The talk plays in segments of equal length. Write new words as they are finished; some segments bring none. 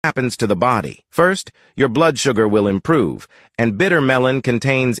happens to the body. First, your blood sugar will improve, and bitter melon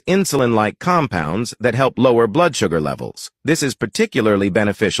contains insulin-like compounds that help lower blood sugar levels. This is particularly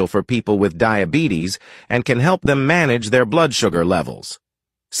beneficial for people with diabetes and can help them manage their blood sugar levels.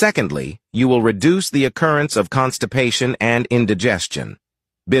 Secondly, you will reduce the occurrence of constipation and indigestion.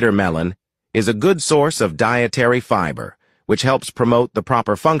 Bitter melon is a good source of dietary fiber, which helps promote the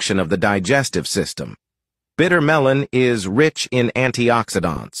proper function of the digestive system. Bitter melon is rich in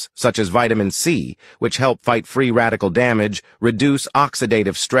antioxidants, such as vitamin C, which help fight free radical damage, reduce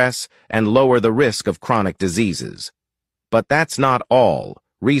oxidative stress, and lower the risk of chronic diseases. But that's not all.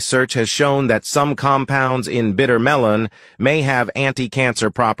 Research has shown that some compounds in bitter melon may have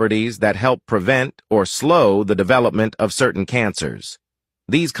anti-cancer properties that help prevent or slow the development of certain cancers.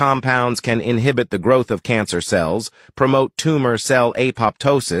 These compounds can inhibit the growth of cancer cells, promote tumor cell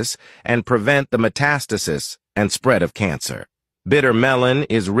apoptosis, and prevent the metastasis and spread of cancer. Bitter melon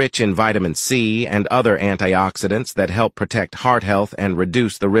is rich in vitamin C and other antioxidants that help protect heart health and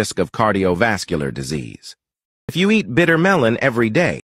reduce the risk of cardiovascular disease. If you eat bitter melon every day,